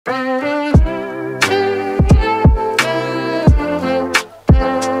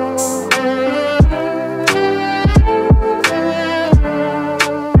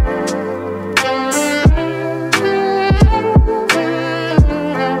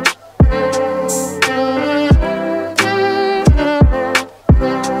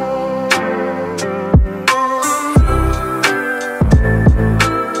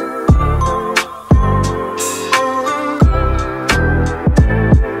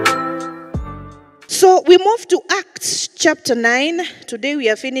So we move to Acts chapter 9. Today we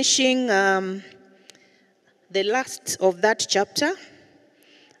are finishing the last of that chapter.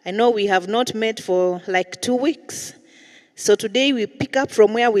 I know we have not met for like 2 weeks. So today we pick up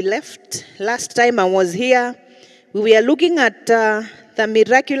from where we left. Last time I was here, we were looking at the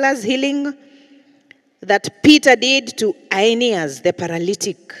miraculous healing that Peter did to Aeneas, the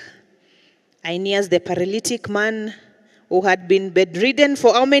paralytic. Aeneas, the paralytic man who had been bedridden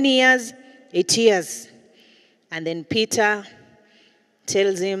for how many years? 8 years. And then Peter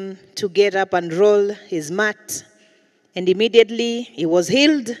tells him to get up and roll his mat. And immediately he was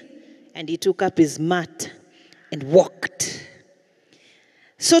healed and he took up his mat and walked.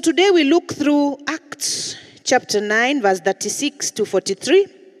 So today we look through Acts chapter 9, verse 36 to 43.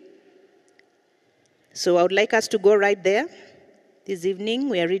 So I would like us to go right there. This evening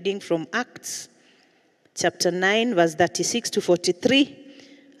we are reading from Acts chapter 9, verse 36 to 43.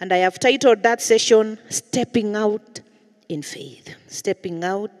 And I have titled that session, Stepping Out in Faith. Stepping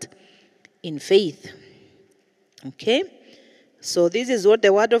Out in Faith. Okay? So this is what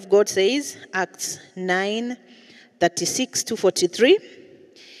the Word of God says, Acts 9, 36 to 43.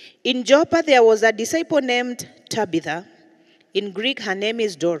 In Joppa there was a disciple named Tabitha. In Greek her name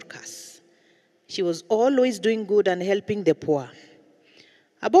is Dorcas. She was always doing good and helping the poor.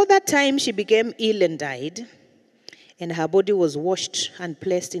 About that time she became ill and died, and her body was washed and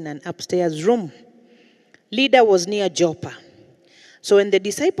placed in an upstairs room. Lydda was near Joppa. So when the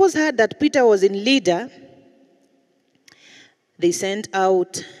disciples heard that Peter was in Lydda, they sent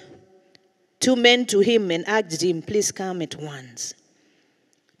out 2 men to him and urged him, please come at once.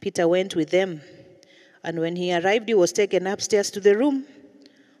 Peter went with them, and when he arrived, he was taken upstairs to the room.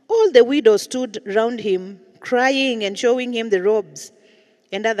 All the widows stood round him, crying and showing him the robes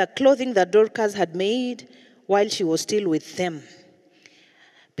and other clothing that Dorcas had made while she was still with them.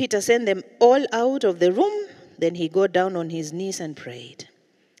 Peter sent them all out of the room. Then he got down on his knees and prayed.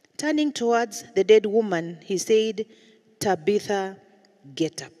 Turning towards the dead woman, he said, Tabitha,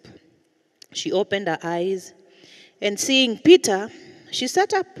 get up. She opened her eyes, and seeing Peter, she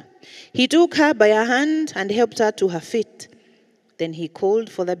sat up. He took her by her hand and helped her to her feet. Then he called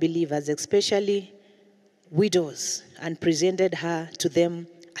for the believers, especially widows, and presented her to them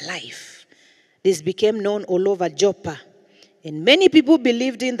alive. This became known all over Joppa, and many people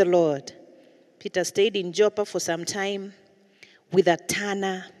believed in the Lord. Peter stayed in Joppa for some time with a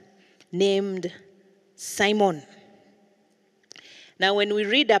tanner named Simon. Now, when we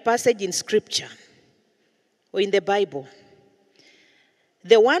read a passage in Scripture or in the Bible,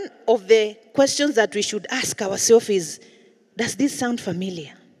 one of the questions that we should ask ourselves is, does this sound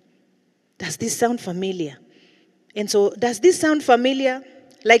familiar? Does this sound familiar? And so, does this sound familiar?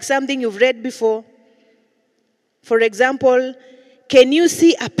 Like something you've read before? For example, can you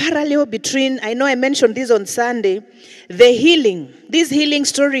see a parallel between, I know I mentioned this on Sunday, the healing, this healing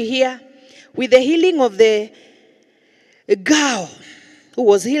story here, with the healing of the girl who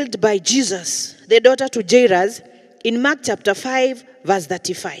was healed by Jesus, the daughter to Jairus, in Mark chapter 5, verse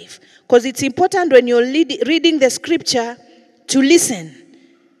 35. Because it's important when you're reading the scripture to listen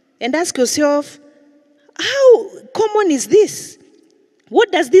and ask yourself, how common is this? What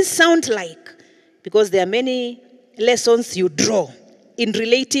does this sound like? Because there are many lessons you draw in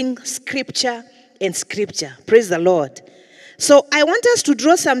relating scripture and scripture. Praise the Lord. So I want us to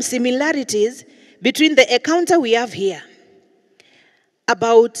draw some similarities between the encounter we have here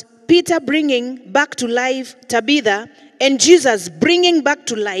about Peter bringing back to life Tabitha and Jesus bringing back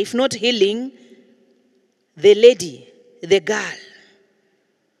to life, not healing, the lady, the girl.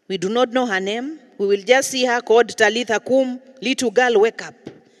 We do not know her name. We will just see her called Talitha Kum, little girl, wake up.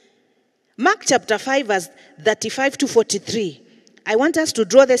 Mark chapter 5, verse 35 to 43. I want us to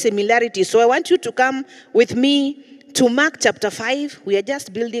draw the similarity. So I want you to come with me to Mark chapter 5. We are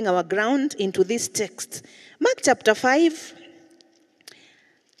just building our ground into this text. Mark chapter 5,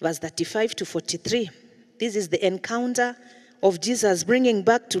 verse 35 to 43. This is the encounter of Jesus bringing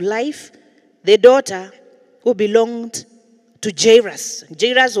back to life the daughter who belonged to Jairus.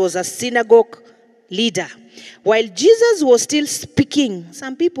 Jairus was a synagogue leader. While Jesus was still speaking,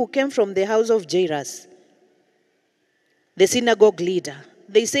 some people came from the house of Jairus, the synagogue leader.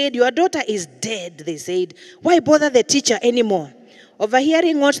 They said, your daughter is dead. They said, why bother the teacher anymore?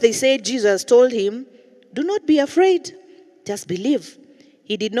 Overhearing what they said, Jesus told him, do not be afraid, just believe.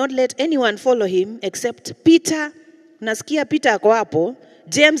 He did not let anyone follow him except Peter, nasikia Peter ako hapo,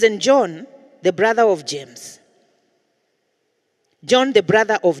 James and John, the brother of James. John, the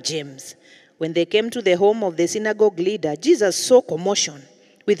brother of James. When they came to the home of the synagogue leader, Jesus saw commotion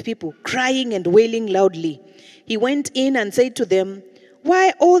with people crying and wailing loudly. He went in and said to them,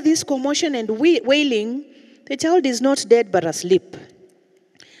 Why all this commotion and wailing? The child is not dead but asleep.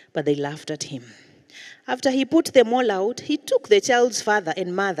 But they laughed at him. After he put them all out, he took the child's father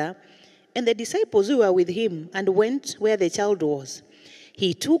and mother and the disciples who were with him and went where the child was.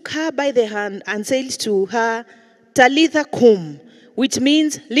 He took her by the hand and said to her, Talitha cum, which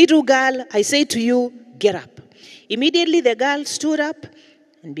means, little girl, I say to you, get up. Immediately the girl stood up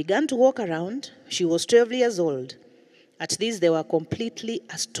and began to walk around. She was 12 years old. At this they were completely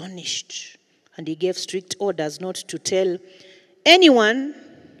astonished. And he gave strict orders not to tell anyone,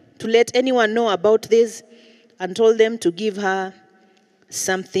 to let anyone know about this, and told them to give her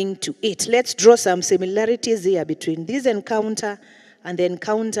something to eat. Let's draw some similarities here between this encounter and the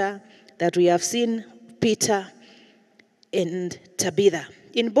encounter that we have seen Peter and Tabitha.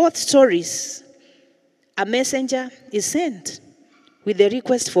 In both stories, a messenger is sent with the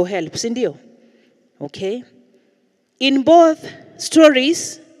request for help. Sindio? Okay? In both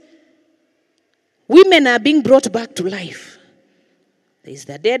stories, women are being brought back to life. There's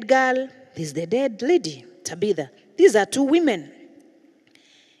the dead girl, there's the dead lady, Tabitha. These are two women.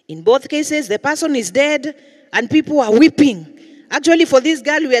 In both cases, the person is dead and people are weeping. Actually, for this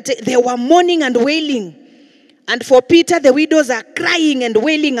girl, they were mourning and wailing. And for Peter, the widows are crying and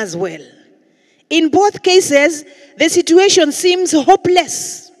wailing as well. In both cases, the situation seems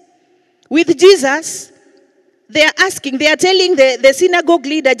hopeless. With Jesus, they are telling the synagogue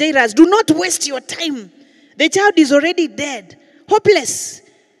leader, Jairus, do not waste your time. The child is already dead, hopeless.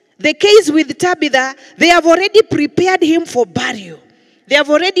 The case with Tabitha, they have already prepared him for burial. They have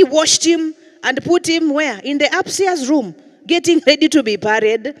already washed him and put him where? In the upstairs room, getting ready to be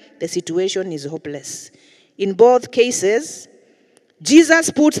buried. The situation is hopeless. In both cases, Jesus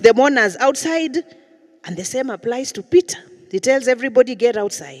put the mourners outside, and the same applies to Peter. He tells everybody, get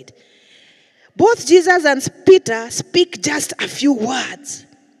outside. Both Jesus and Peter speak just a few words.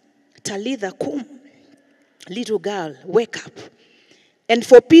 Talitha cum, little girl, wake up. And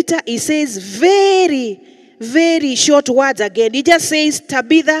for Peter, he says very, very short words again. He just says,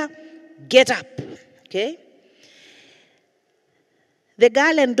 Tabitha, get up. Okay? The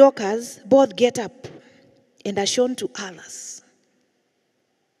girl and Dorcas both get up and are shown to others.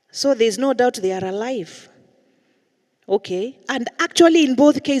 So there's no doubt they are alive. Okay? And actually in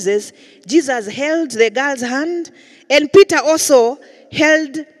both cases, Jesus held the girl's hand and Peter also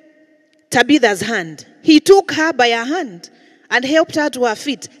held Tabitha's hand. He took her by her hand and helped her to her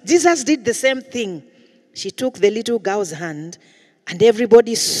feet. Jesus did the same thing. She took the little girl's hand and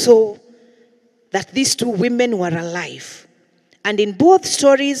everybody saw that these two women were alive. And in both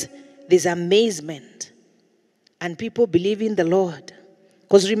stories, there's amazement. And people believe in the Lord.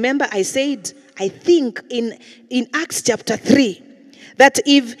 Because remember, I said, I think in Acts chapter 3, that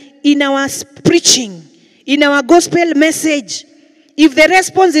if in our preaching, in our gospel message, if the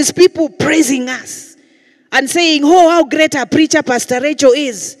response is people praising us and saying, oh, how great a preacher Pastor Rachel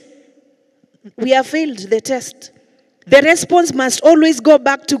is, we have failed the test. The response must always go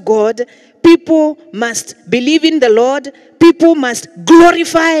back to God. People must believe in the Lord. People must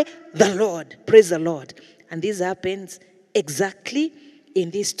glorify the Lord. Praise the Lord. And this happens exactly in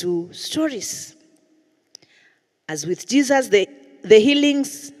these two stories. As with Jesus, the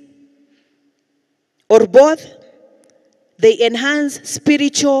healings, or both, they enhance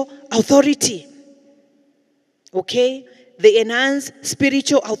spiritual authority. Okay? They enhance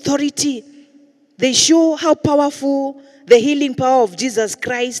spiritual authority. They show how powerful the healing power of Jesus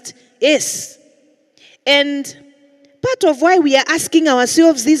Christ is. And part of why we are asking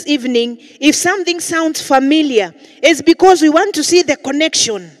ourselves this evening if something sounds familiar is because we want to see the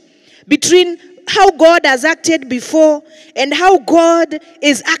connection between how God has acted before and how God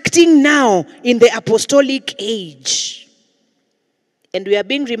is acting now in the apostolic age. And we are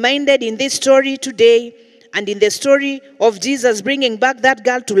being reminded in this story today and in the story of Jesus bringing back that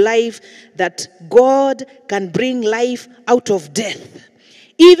girl to life that God can bring life out of death.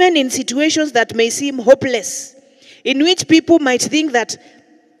 Even in situations that may seem hopeless, in which people might think that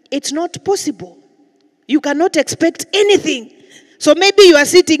it's not possible. You cannot expect anything. So maybe you are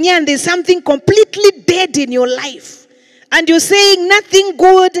sitting here and there's something completely dead in your life. And you're saying nothing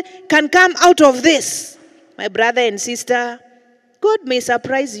good can come out of this. My brother and sister, God may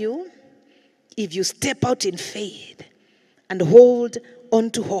surprise you if you step out in faith and hold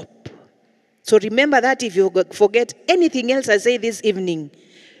on to hope. So remember that if you forget anything else I say this evening,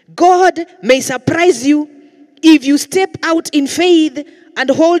 God may surprise you if you step out in faith and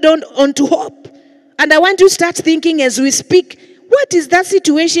hold on to hope. And I want you to start thinking as we speak, what is that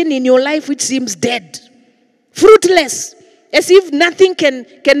situation in your life which seems dead? Fruitless. As if nothing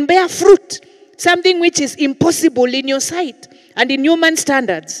can bear fruit. Something which is impossible in your sight. And in human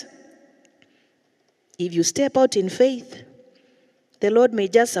standards, if you step out in faith, the Lord may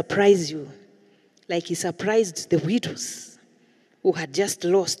just surprise you, like he surprised the widows who had just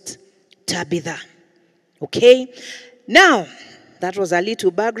lost Tabitha. Okay? Now, that was a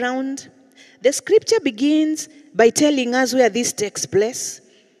little background. The scripture begins by telling us where this takes place.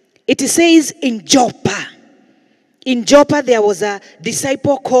 It says in Joppa. In Joppa, there was a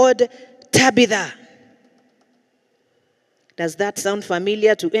disciple called Tabitha. Does that sound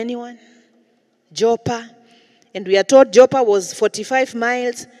familiar to anyone? Joppa. And we are told Joppa was 45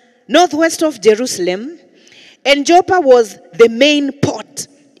 miles northwest of Jerusalem. And Joppa was the main port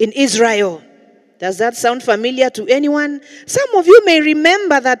in Israel. Does that sound familiar to anyone? Some of you may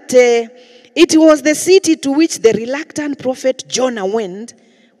remember that it was the city to which the reluctant prophet Jonah went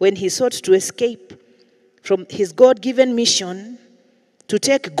when he sought to escape from his God-given mission to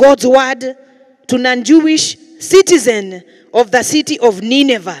take God's word to non-Jewish citizen of the city of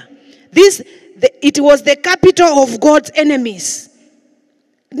Nineveh. It was the capital of God's enemies,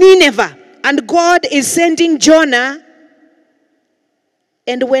 Nineveh. And God is sending Jonah.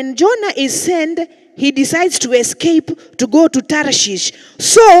 And when Jonah is sent, he decides to escape to go to Tarshish.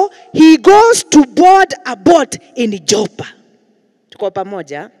 So he goes to board a boat in Joppa. Tuko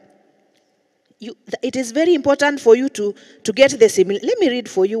pamoja? It is very important for you to get the similar. Let me read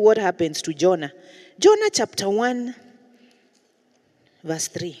for you what happens to Jonah. Jonah chapter 1, verse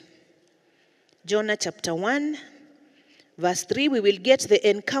 3. Jonah chapter 1, verse 3, we will get the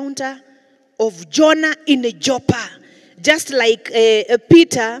encounter of Jonah in Joppa. Just like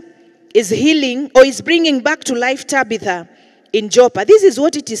Peter is healing or is bringing back to life Tabitha in Joppa. This is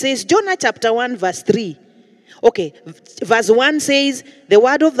what it says. Jonah chapter 1, verse 3. Okay, verse 1 says, the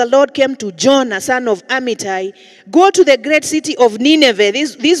word of the Lord came to Jonah, son of Amittai. Go to the great city of Nineveh.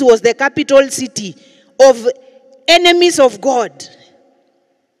 This was the capital city of enemies of God.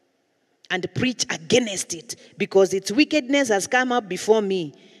 And preach against it, because its wickedness has come up before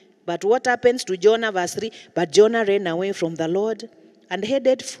me. But what happens to Jonah, verse 3? But Jonah ran away from the Lord and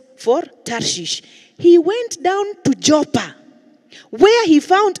headed for Tarshish. He went down to Joppa, where he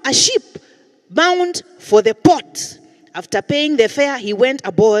found a ship bound for the port. After paying the fare, he went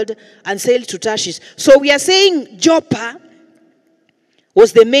aboard and sailed to Tarshish. So we are saying Joppa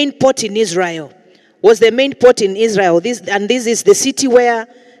was the main port in Israel. This is the city where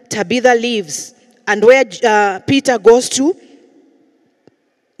Tabitha lives and where Peter goes to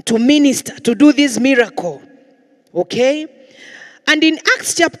minister, to do this miracle. Okay? And in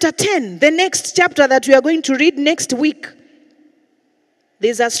Acts chapter 10, the next chapter that we are going to read next week,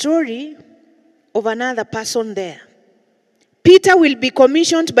 there's a story of another person there. Peter will be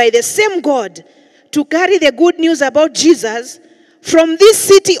commissioned by the same God to carry the good news about Jesus from this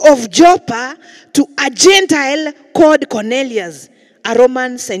city of Joppa to a Gentile called Cornelius, a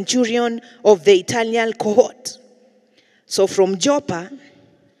Roman centurion of the Italian cohort. So from Joppa,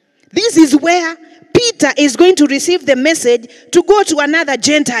 this is where Peter is going to receive the message to go to another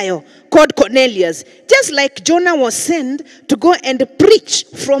Gentile called Cornelius. Just like Jonah was sent to go and preach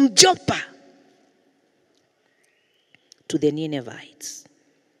from Joppa to the Ninevites.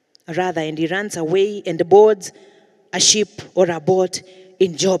 And he runs away and boards a ship or a boat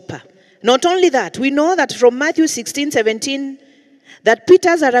in Joppa. Not only that, we know that from Matthew 16:17, that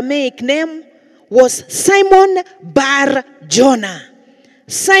Peter's Aramaic name was Simon Bar Jonah.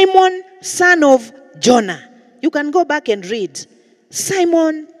 Simon, son of Jonah. You can go back and read.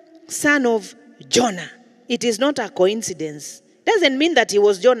 Simon, son of Jonah. It is not a coincidence. Doesn't mean that he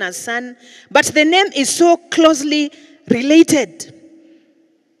was Jonah's son, but the name is so closely related.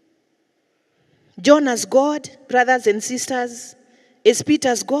 Jonah's God, brothers and sisters, is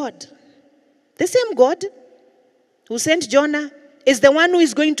Peter's God. The same God who sent Jonah is the one who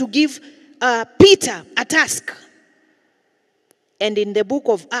is going to give Peter a task. And in the book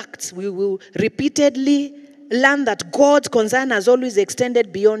of Acts, we will repeatedly learn that God's concern has always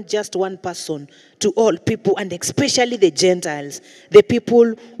extended beyond just one person to all people, and especially the Gentiles, the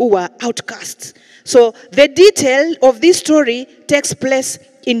people who were outcasts. So the detail of this story takes place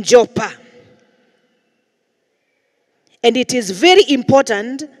in Joppa. And it is very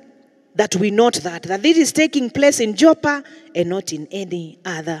important that we note that this is taking place in Joppa and not in any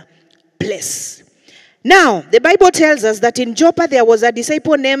other place. Now, the Bible tells us that in Joppa there was a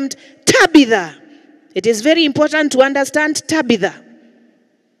disciple named Tabitha. It is very important to understand Tabitha.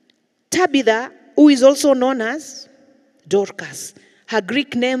 Tabitha, who is also known as Dorcas. Her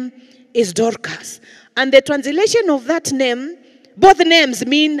Greek name is Dorcas. And the translation of that name, both names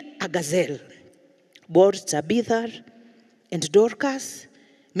mean a gazelle. Both Tabitha and Dorcas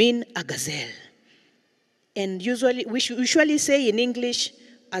mean a gazelle. And usually, we usually say in English,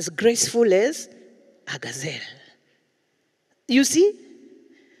 as graceful as a gazelle. You see?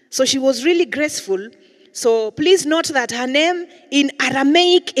 So she was really graceful. So please note that her name in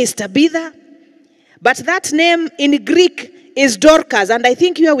Aramaic is Tabitha, but that name in Greek is Dorcas. And I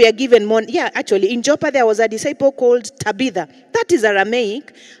think here we are given more. Yeah, actually, in Joppa there was a disciple called Tabitha. That is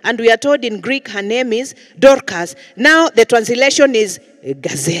Aramaic. And we are told in Greek her name is Dorcas. Now the translation is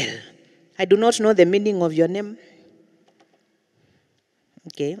gazelle. I do not know the meaning of your name.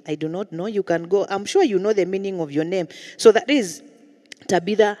 Okay, I do not know. You can go. I'm sure you know the meaning of your name. So that is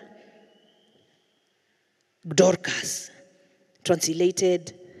Tabitha Dorcas,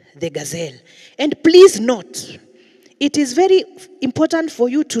 translated the gazelle. And please note, it is very important for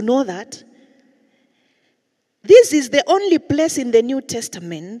you to know that this is the only place in the New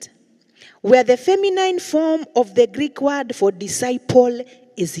Testament where the feminine form of the Greek word for disciple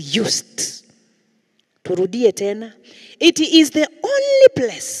is used. Turudie tena. It is the only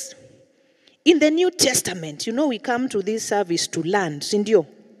place in the New Testament, you know, we come to this service to learn, sindio,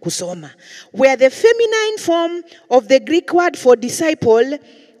 kusoma, where the feminine form of the Greek word for disciple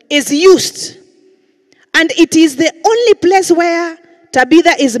is used. And it is the only place where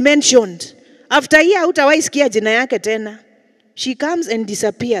Tabitha is mentioned. After here, utawaisikia jina yake tena. She comes and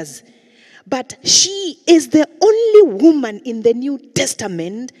disappears. But she is the only woman in the New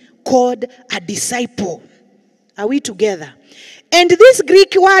Testament called a disciple. Are we together? And this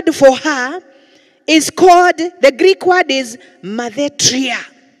Greek word for her is called, the Greek word is mathetria.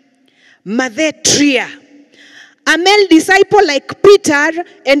 Mathetria. A male disciple like Peter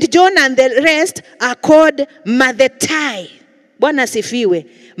and John and the rest are called mathetai. Bwana sifiwe.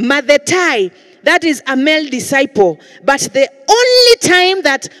 Mathetai. That is a male disciple. But the only time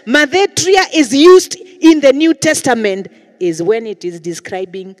that mathetria is used in the New Testament is when it is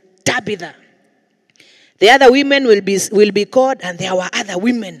describing Tabitha. The other women will be called, and there were other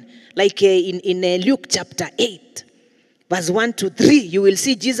women. Like in Luke chapter 8, verse 1 to 3, you will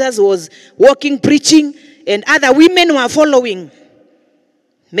see Jesus was walking, preaching, and other women were following.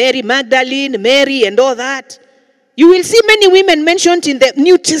 Mary Magdalene, Mary, and all that. You will see many women mentioned in the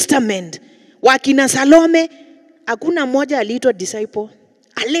New Testament. Wakina Salome, hakuna moja aliitwa disciple.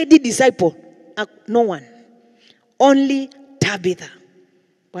 A lady disciple. No one. Only Tabitha.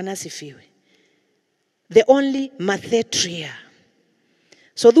 Bwana sifiwe. The only mathetria.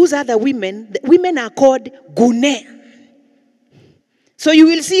 So those other women, the women are called gune. So you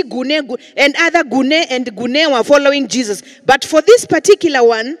will see gune and other gune and gune were following Jesus. But for this particular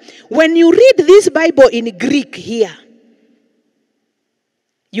one, when you read this Bible in Greek here,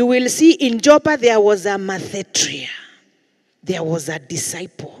 you will see in Joppa there was a mathetria. There was a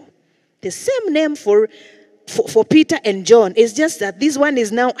disciple. The same name for Peter and John. It's just that this one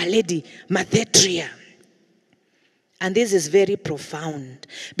is now a lady, mathetria. And this is very profound.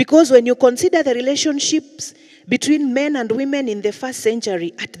 Because when you consider the relationships between men and women in the first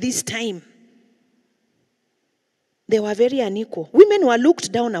century at this time, they were very unequal. Women were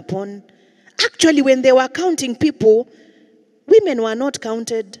looked down upon. Actually, when they were counting people, women were not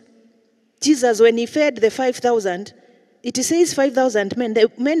counted. Jesus, when he fed the 5,000, it says 5,000 men.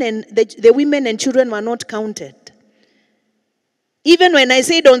 The women and children were not counted. Even when I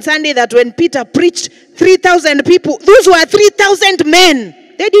said on Sunday that when Peter preached 3,000 people, those were 3,000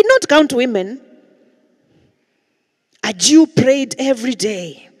 men. They did not count women. A Jew prayed every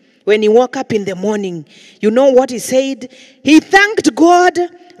day when he woke up in the morning. You know what he said? He thanked God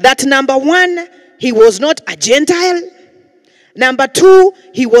that number one, he was not a Gentile. Number two,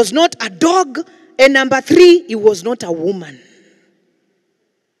 he was not a dog. And number three, he was not a woman.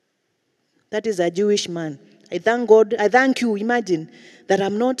 That is a Jewish man. I thank God, I thank you, imagine, that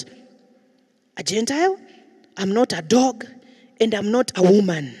I'm not a Gentile, I'm not a dog, and I'm not a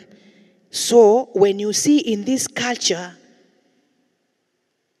woman. So, when you see in this culture,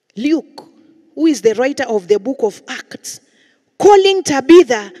 Luke, who is the writer of the book of Acts, calling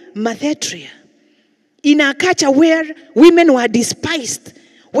Tabitha mathetria, in a culture where women were despised,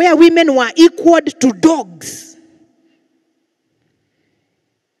 where women were equaled to dogs.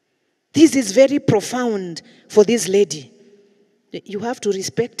 This is very profound for this lady. You have to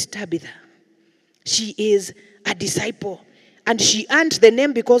respect Tabitha. She is a disciple. And she earned the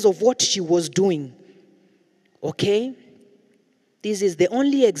name because of what she was doing. Okay? This is the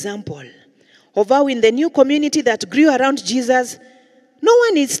only example of how in the new community that grew around Jesus, no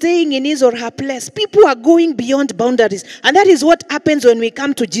one is staying in his or her place. People are going beyond boundaries. And that is what happens when we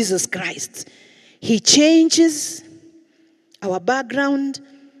come to Jesus Christ. He changes our background.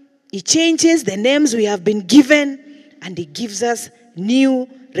 He changes the names we have been given, and he gives us new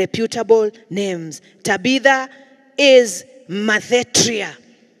reputable names. Tabitha is Mathretria,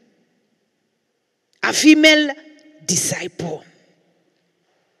 a female disciple.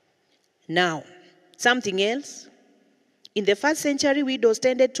 Now, something else. In the first century, widows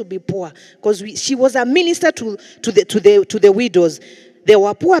tended to be poor because she was a minister to the widows. There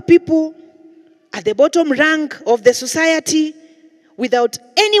were poor people at the bottom rank of the society without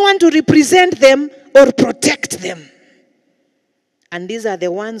anyone to represent them or protect them. And these are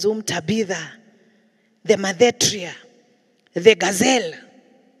the ones whom Tabitha, the Mathretria, the gazelle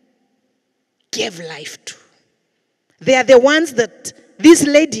gave life to. They are the ones that this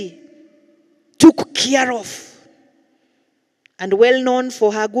lady took care of. And well known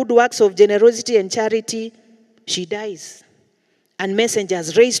for her good works of generosity and charity, she dies. And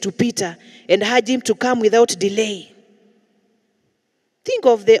messengers raised to Peter and urged him to come without delay. Think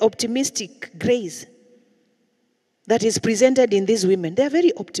of the optimistic grace that is presented in these women. They are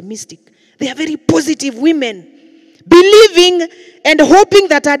very optimistic. They are very positive women, believing and hoping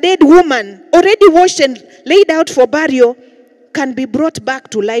that a dead woman, already washed and laid out for burial, can be brought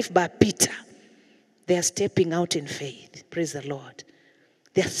back to life by Peter. They are stepping out in faith. Praise the Lord.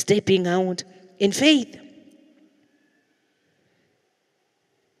 They are stepping out in faith.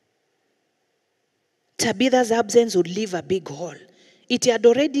 Tabitha's absence would leave a big hole. It had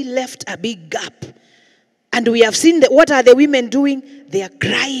already left a big gap. And we have seen that. What are the women doing? They are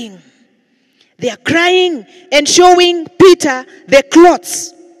crying. They are crying and showing Peter the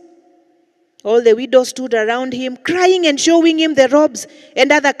clothes. All the widows stood around him, crying and showing him the robes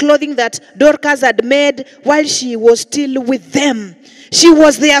and other clothing that Dorcas had made while she was still with them. She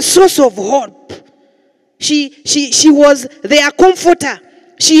was their source of hope. She was their comforter.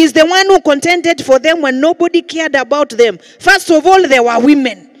 She is the one who contended for them when nobody cared about them. First of all, there were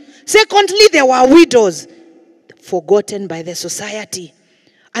women. Secondly, there were widows, forgotten by the society.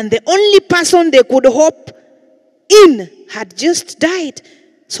 And the only person they could hope in had just died.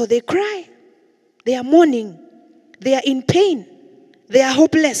 So they cry. They are mourning. They are in pain. They are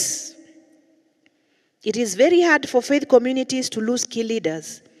hopeless. It is very hard for faith communities to lose key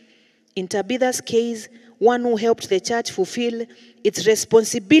leaders. In Tabitha's case, one who helped the church fulfill its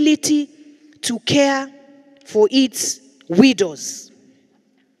responsibility to care for its widows.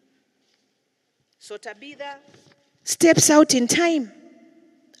 So Tabitha steps out in time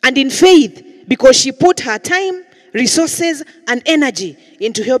and in faith because she put her time, resources, and energy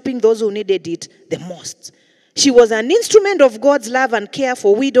into helping those who needed it the most. She was an instrument of God's love and care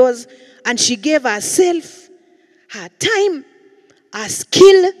for widows, and she gave herself, her time, her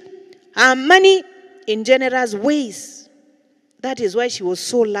skill, her money in generous ways. That is why she was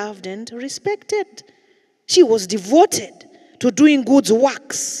so loved and respected. She was devoted to doing good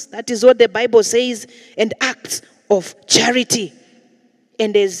works. That is what the Bible says, and acts of charity.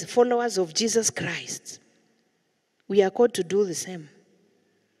 And as followers of Jesus Christ, we are called to do the same.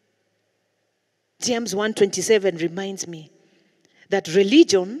 James 1:27 reminds me that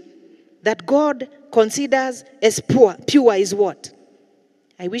religion that God considers as pure is what?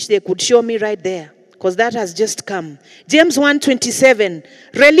 I wish they could show me right there, because that has just come. James 1:27,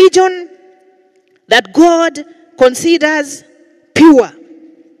 religion that God considers pure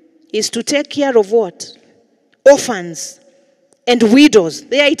is to take care of what? Orphans and widows.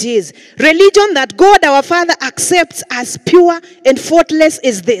 There it is. Religion that God our Father accepts as pure and faultless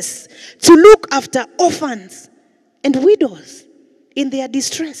is this: to look after orphans and widows in their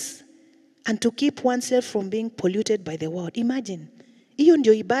distress and to keep oneself from being polluted by the world. Imagine. Hiyo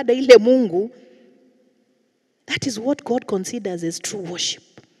ndio ibada ile Mungu. That is what God considers as true worship.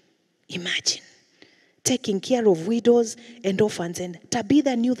 Imagine. Taking care of widows and orphans. And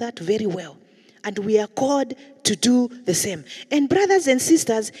Tabitha knew that very well. And we are called to do the same. And brothers and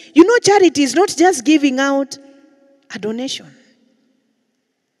sisters, you know, charity is not just giving out a donation.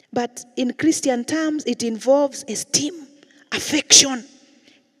 But in Christian terms, it involves esteem, affection,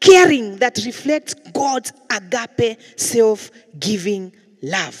 caring that reflects God's agape, self-giving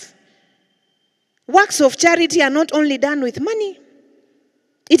love. Works of charity are not only done with money.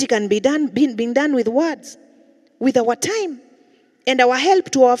 It can be being done with words, with our time, and our help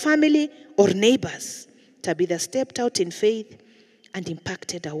to our family or neighbors. Tabitha stepped out in faith and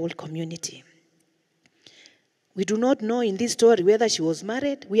impacted our whole community. We do not know in this story whether she was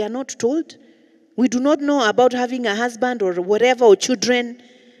married. We are not told. We do not know about having a husband or whatever, or children,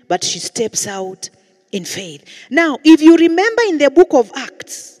 but she steps out in faith. Now, if you remember in the book of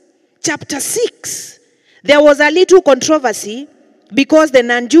Acts, chapter 6, there was a little controversy because the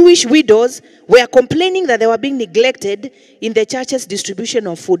non-Jewish widows were complaining that they were being neglected in the church's distribution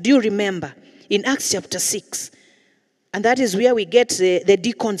of food. Do you remember? In Acts chapter 6. And that is where we get the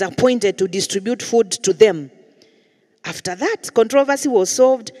deacons appointed to distribute food to them. After that, controversy was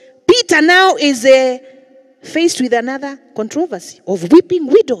solved. Peter now is faced with another controversy of weeping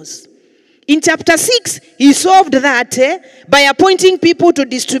widows. In chapter 6, he solved that by appointing people to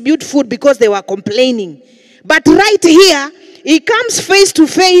distribute food because they were complaining. But right here, he comes face to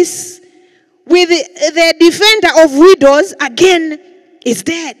face with the defender of widows. Again, is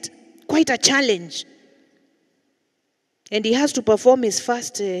dead. Quite a challenge. And he has to perform his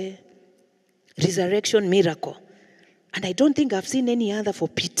first resurrection miracle. And I don't think I've seen any other for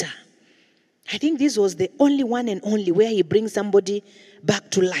Peter. I think this was the only one and only where he brings somebody back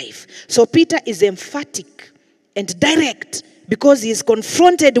to life. So Peter is emphatic and direct because he is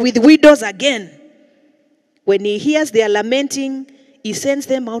confronted with widows again. When he hears their lamenting, he sends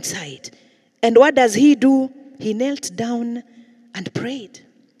them outside. And what does he do? He knelt down and prayed.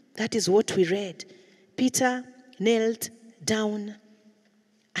 That is what we read. Peter knelt down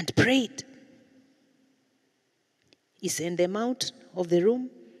and prayed. He sent them out of the room.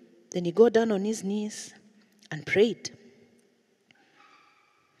 Then he got down on his knees and prayed.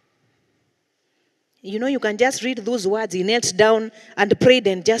 You know, you can just read those words. He knelt down and prayed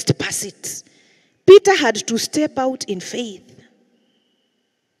and just pass it. Peter had to step out in faith.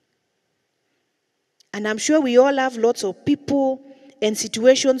 And I'm sure we all have lots of people and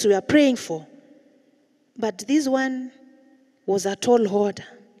situations we are praying for. But this one was a tall order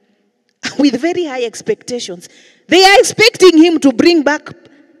with very high expectations. They are expecting him to bring back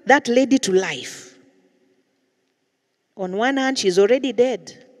that lady to life. On one hand, she's already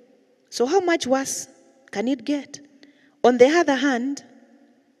dead. So how much worse can it get? On the other hand,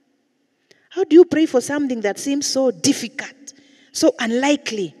 how do you pray for something that seems so difficult, so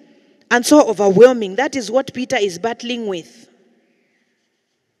unlikely, and so overwhelming? That is what Peter is battling with.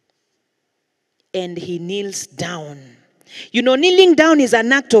 And he kneels down. You know, kneeling down is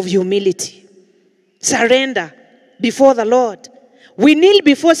an act of humility. Surrender before the Lord. We kneel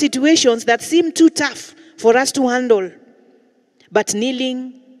before situations that seem too tough for us to handle. But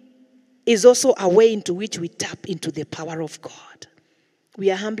kneeling is also a way into which we tap into the power of God. We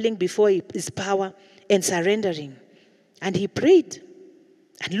are humbling before his power and surrendering. And he prayed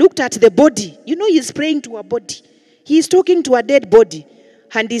and looked at the body. You know, he's praying to a body. He is talking to a dead body.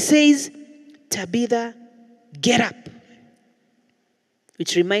 And he says, Tabitha, get up.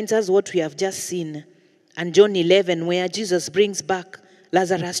 Which reminds us what we have just seen. And John 11, where Jesus brings back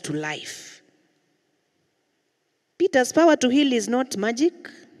Lazarus to life. Peter's power to heal is not magic,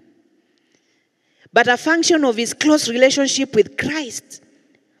 but a function of his close relationship with Christ,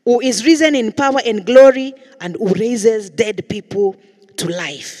 who is risen in power and glory and who raises dead people to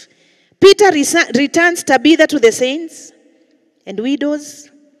life. Peter returns Tabitha to the saints and widows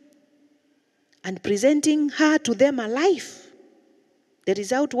and presenting her to them alive. The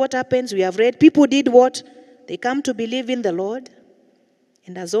result, what happens, we have read, people did what? They come to believe in the Lord.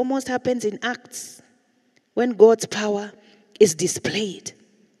 And as almost happens in Acts, when God's power is displayed,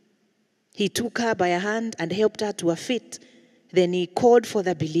 he took her by a hand and helped her to her feet. Then he called for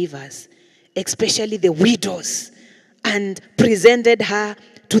the believers, especially the widows, and presented her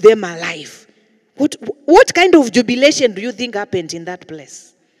to them alive. What kind of jubilation do you think happened in that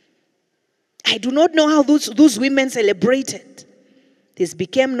place? I do not know how those women celebrated. This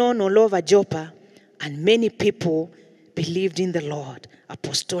became known all over Joppa, and many people believed in the Lord.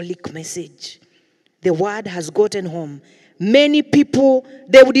 Apostolic message. The word has gotten home. Many people,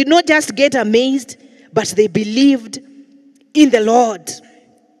 they did not just get amazed, but they believed in the Lord.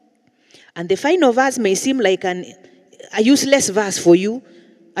 And the final verse may seem like a useless verse for you,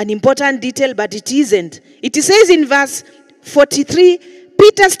 an important detail, but it isn't. It says in verse 43,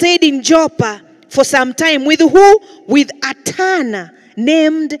 Peter stayed in Joppa for some time. With who? With a tanner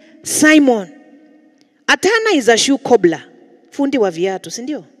named Simon. A tanner is a shoe cobbler. Fundi wa viatu,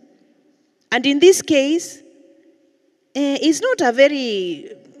 sindio? And in this case, he's not a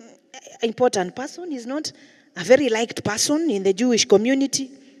very important person. He's not a very liked person in the Jewish community.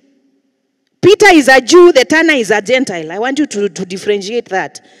 Peter is a Jew, the tanner is a Gentile. I want you to differentiate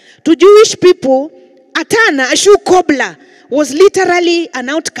that. To Jewish people, a tanner, a shoe cobbler, was literally an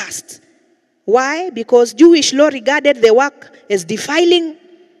outcast. Why? Because Jewish law regarded the work as defiling,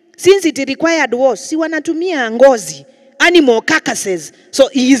 since it required was. Si wanatumia ngozi, animal carcasses. So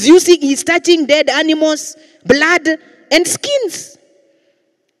he's touching dead animals, blood, and skins,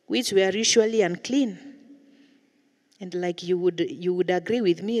 which were ritually unclean. And like you would agree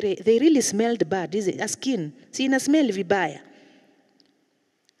with me, they really smelled bad, is it? A skin. See, ina smell vibaya.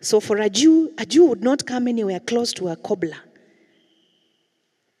 So for a Jew would not come anywhere close to a cobbler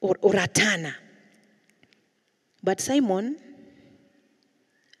or a tanner. But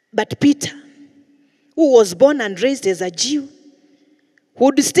Peter, who was born and raised as a Jew,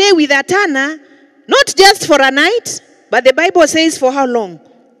 would stay with Atana, not just for a night, but the Bible says for how long?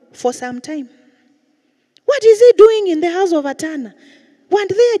 For some time. What is he doing in the house of Atana? Weren't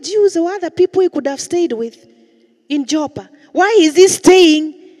there Jews or other people he could have stayed with in Joppa? Why is he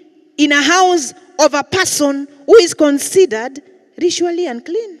staying in a house of a person who is considered ritually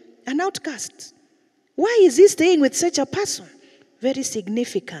unclean, an outcast? Why is he staying with such a person? Very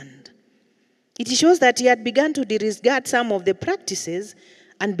significant. It shows that he had begun to disregard some of the practices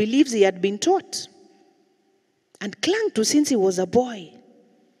and beliefs he had been taught and clung to since he was a boy.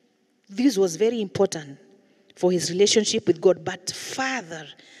 This was very important for his relationship with God. But further,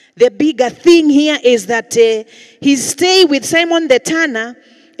 the bigger thing here is that his stay with Simon the Tanner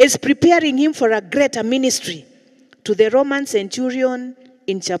is preparing him for a greater ministry to the Roman centurion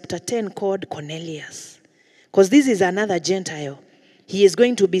in chapter 10 called Cornelius. Because this is another Gentile he is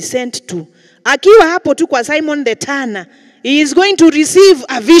going to be sent to. Akiwa hapo tu kwa Simon the Tanner, he is going to receive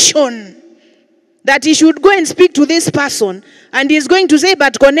a vision that he should go and speak to this person. And he is going to say,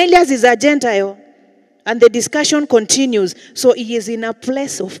 but Cornelius is a Gentile. And the discussion continues. So he is in a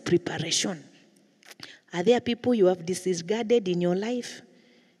place of preparation. Are there people you have disregarded in your life?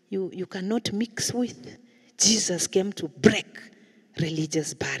 You cannot mix with? Jesus came to break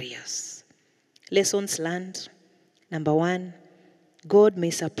religious barriers. Lessons learned. Number 1, God may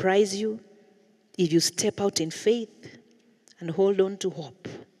surprise you if you step out in faith and hold on to hope.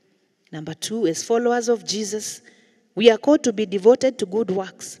 Number 2, as followers of Jesus, we are called to be devoted to good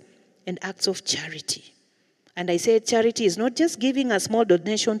works and acts of charity. And I say charity is not just giving a small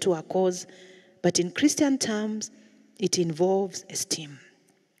donation to a cause, but in Christian terms, it involves esteem,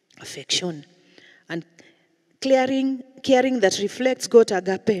 affection, and caring that reflects God's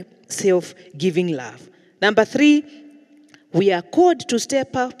agape, self-giving love. Number 3, we are called to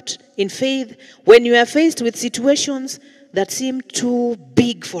step out in faith when we are faced with situations that seem too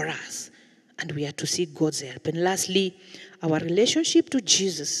big for us, and we are to seek God's help. And lastly, our relationship to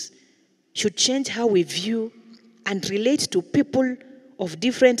Jesus should change how we view and relate to people of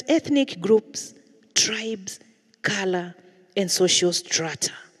different ethnic groups, tribes, color, and social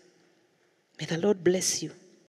strata. May the Lord bless you.